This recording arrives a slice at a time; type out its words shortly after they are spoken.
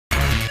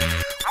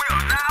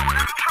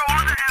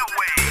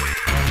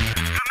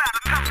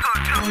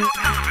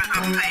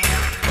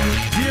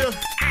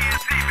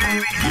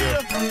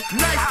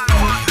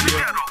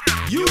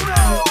You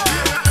know.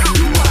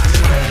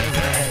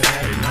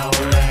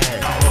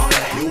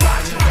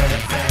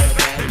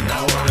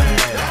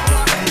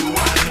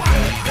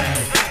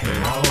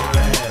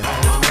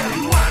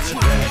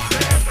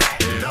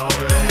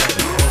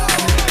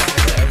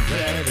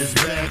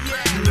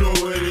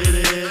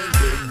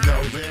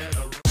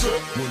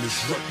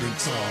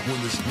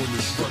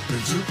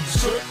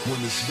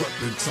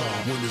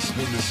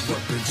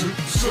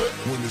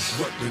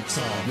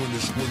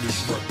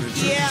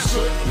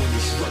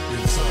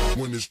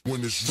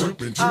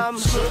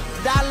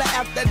 Dollar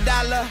after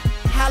dollar,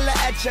 holla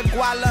at your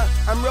guala.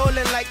 I'm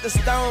rolling like the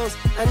Stones.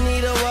 I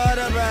need a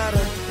water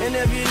bottle, and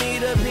if you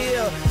need a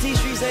pill, T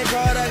Streets ain't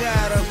Carter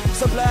got 'em.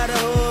 Supply the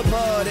whole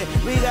party.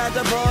 We got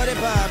the party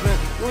poppin'.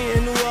 We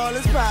in New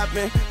Orleans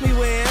poppin'. We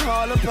wearing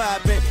Harlem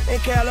poppin'. In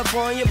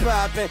California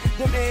poppin'.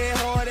 Them air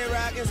hardy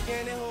rockin'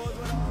 skinny hoes.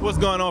 What's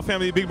going on,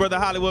 family? Big Brother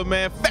Hollywood,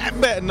 man. Phat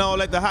Phat and all,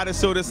 like the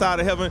hottest show this side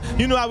of heaven.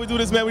 You know how we do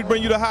this, man. We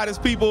bring you the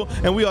hottest people,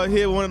 and we are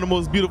here with one of the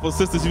most beautiful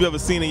sisters you've ever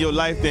seen in your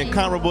life. The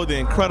incomparable, the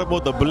incredible,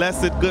 the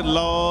blessed, good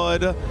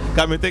Lord.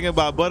 Got me thinking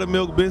about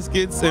buttermilk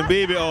biscuits and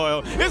baby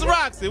oil. It's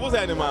Rocsi. What's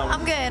happening, Mama?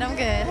 I'm good. I'm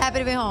good. Happy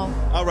to be home.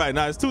 All right,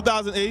 now it's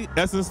 2008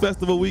 Essence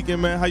Festival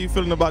weekend, man. How you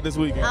feeling about this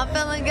weekend? I'm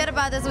feeling good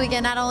about this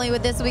weekend. Not only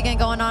with this weekend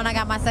going on, I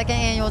got my second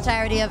annual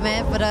charity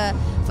event for the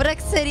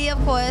city,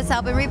 of course,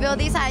 helping rebuild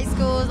these high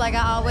schools like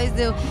I always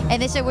do.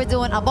 And this year we're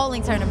doing a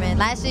bowling tournament.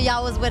 Last year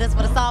y'all was with us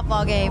for the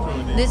softball game.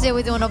 This year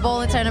we're doing a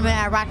bowling tournament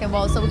at Rock and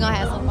Roll, so we're gonna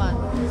have some fun.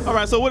 All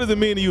right, so what does it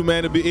mean to you,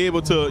 man, to be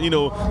able to, you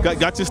know,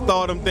 got your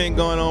stardom thing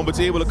going on, but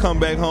you're able to come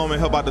back home and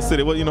help out the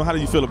city? What, you know, how do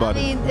you feel about it?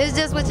 I mean, it's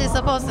just what you're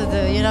supposed to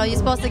do. You know, you're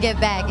supposed to give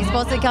back. You're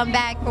supposed to come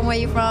back from where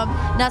you're from.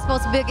 You're not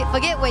supposed to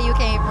forget where you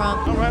came from.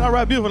 All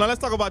right, beautiful. Now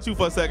let's talk about you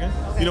for a second.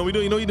 Okay. You know,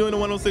 you're doing the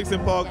 106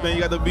 in Park thing.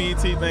 You got the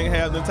BET thing,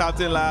 have the Top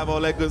 10 Live, all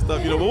that good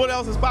stuff. You know, but what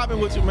else is popping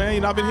with you, man?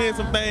 You know, I've been hearing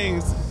some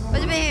things.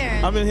 What you been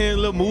hearing? I've been hearing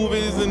little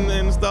movies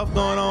and stuff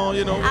going on.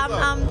 You know,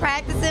 I'm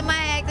practicing my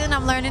acting.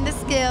 I'm learning the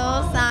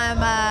skills.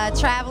 I'm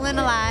traveling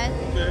a lot,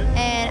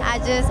 and I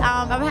just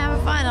I'm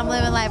having fun. I'm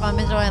living life. I'm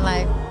enjoying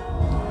life.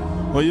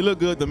 Well, you look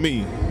good to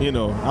me. You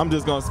know, I'm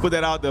just gonna put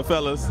that out there,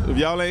 fellas. If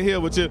y'all ain't here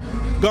with you,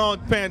 go on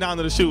pan down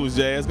to the shoes,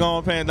 Jazz. Go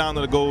on pan down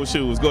to the gold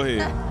shoes. Go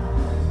ahead.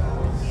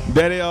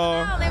 There they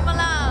are. No, leave them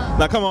alone.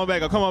 Now come on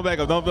back up. Come on back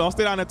up. Don't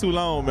stay down there too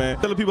long, man.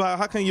 Tell the people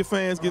how can your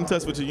fans get in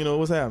touch with you? You know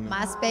what's happening.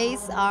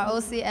 MySpace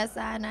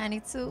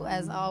ROCSI92.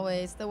 As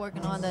always, still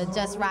working on the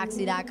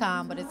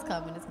JustRoxy.com, but it's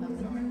coming. It's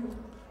coming.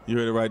 You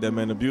heard it right there,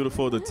 man. The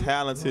beautiful, the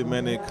talented,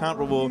 man, the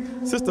incomparable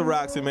Sister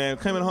Rocsi, man.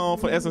 Coming home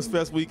for Essence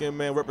Fest weekend,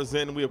 man.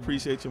 Representing. We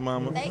appreciate you,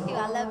 Mama. Thank you.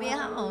 I love being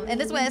home. And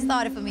this is where it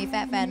started for me.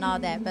 Phat Phat and all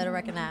that. Better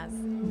recognize.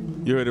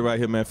 You heard it right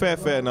here, man. Phat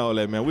Phat and all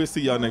that, man. We'll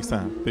see y'all next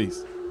time.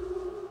 Peace.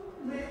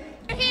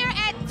 We're here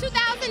at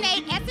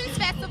 2008 Essence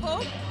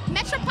Festival,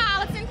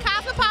 Metropolitan,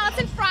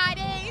 Cosmopolitan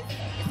Fridays.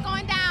 It's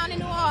going down in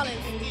New Orleans.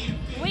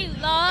 We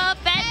love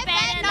Phat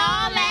Phat and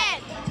all that.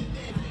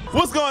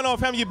 What's going on,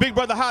 family? Your Big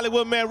Brother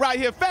Hollywood, man, right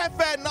here. Phat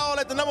Phat and all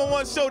that, the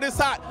 #1 show this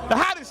hot, the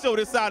hottest show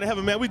this side of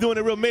heaven, man. We doing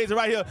it real major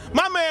right here.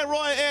 My man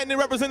Roi Anthony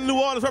representing New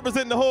Orleans,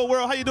 representing the whole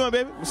world. How you doing,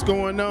 baby? What's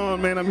going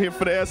on, man? I'm here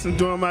for the Essence,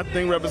 doing my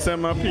thing,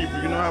 representing my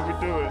people. You know how we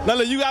do it. Now,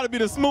 look, you got to be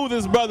the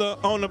smoothest brother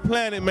on the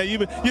planet, man.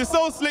 You're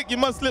so slick, you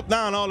must slip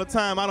down all the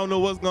time. I don't know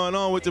what's going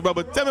on with you, bro,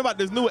 but tell me about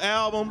this new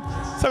album.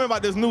 Tell me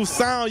about this new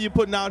sound you're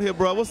putting out here,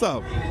 bro. What's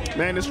up?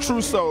 Man, it's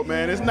true soul,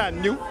 man. It's not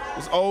new.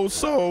 It's old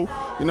soul.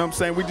 You know what I'm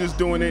saying? We just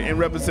doing it and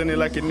representing it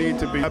like it needs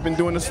to be. I've been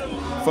doing this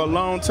for a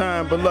long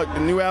time, but look, the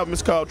new album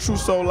is called True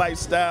Soul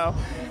Lifestyle.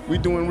 We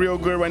doing real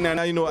good right now.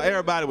 Now, you know,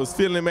 everybody was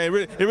feeling it, man.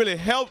 It really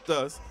helped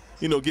us,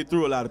 you know, get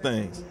through a lot of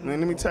things. Man,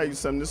 let me tell you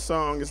something. This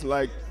song is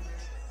like,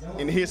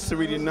 in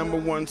history, the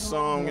 #1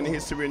 song in the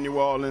history of New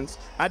Orleans.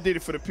 I did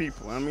it for the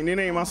people. I mean, it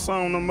ain't my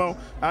song no more.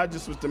 I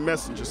just was the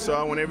messenger. So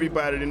I want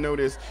everybody to know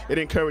this. It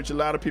encouraged a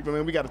lot of people.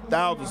 Man, we got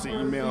thousands of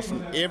emails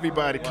from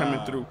everybody coming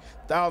through.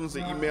 Thousands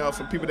of emails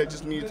from people that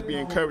just need to be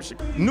encouraged.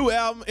 New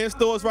album in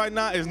stores right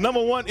now. Is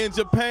 #1 in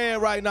Japan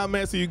right now,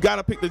 man. So you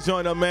gotta pick the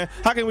joint up, man.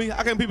 How can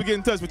people get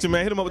in touch with you,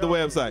 man? Hit them up with the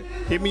website.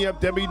 Hit me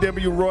up,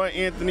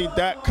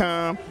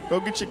 www.royanthony.com. Go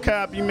get your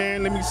copy,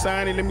 man. Let me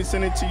sign it. Let me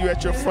send it to you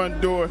at your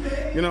front door.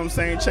 You know what I'm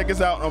saying? Check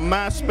us out on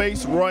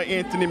MySpace, Roi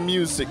Anthony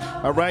Music.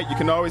 All right? You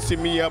can always hit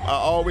me up. I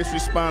always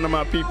respond to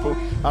my people.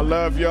 I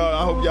love y'all.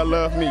 I hope y'all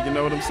love me. You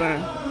know what I'm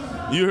saying?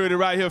 You heard it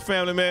right here,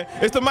 family, man.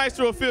 It's the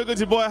Maestro of Feel Good,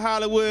 your boy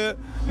Hollywood.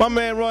 My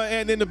man Roi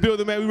Anthony in the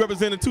building, man. We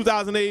represent the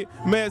 2008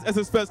 Mayor's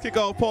Essence Fest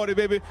kickoff party,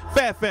 baby.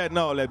 Phat Phat and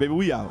all that, baby.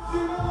 We out. I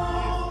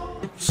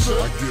get on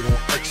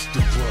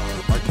extra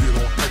grind. I get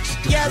on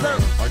extra grind. I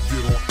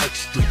get on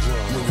extra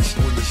grind. When it's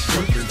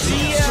reppin'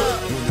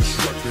 time. When it's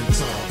reppin'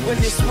 time. When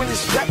it's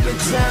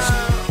reppin'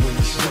 time. When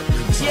it's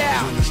reppin' time. Yeah. I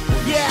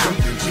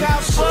get on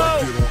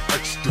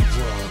extra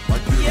grind. I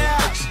get on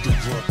extra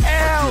grind. I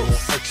get on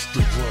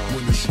extra grind.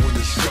 When it's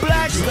reppin'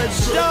 Black time. the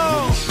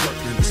dog. When it's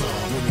reppin'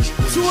 time. When it's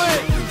Twin.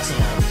 reppin'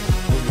 time.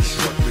 When it's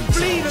reppin' time.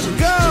 Bleed and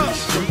go.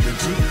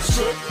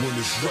 When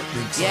it's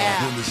reppin' time.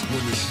 Yeah. When it's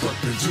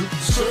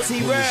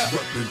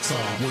reppin'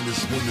 time. When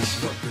it's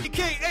reppin'.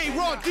 AKA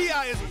Raw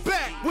D.I. is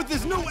back with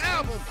his new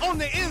album, On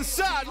the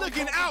Inside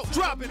Looking Out,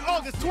 dropping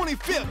August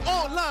 25th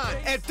online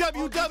at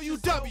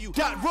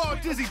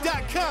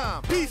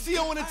www.rawdizzy.com.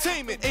 PCO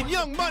Entertainment and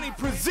Young Money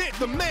present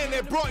the man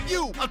that brought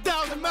you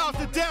 1,000 miles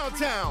to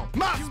downtown,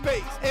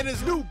 MySpace, and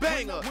his new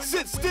banger,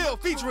 Sit Still,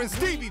 featuring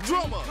Stevie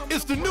Drummer.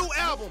 It's the new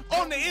album,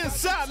 On the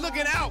Inside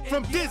Looking Out,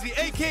 from Dizzy,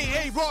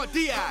 AKA Raw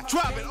D.I.,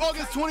 dropping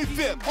August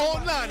 25th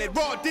online at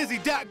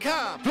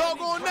rawdizzy.com. Log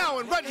on now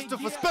and register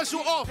for special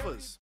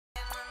offers.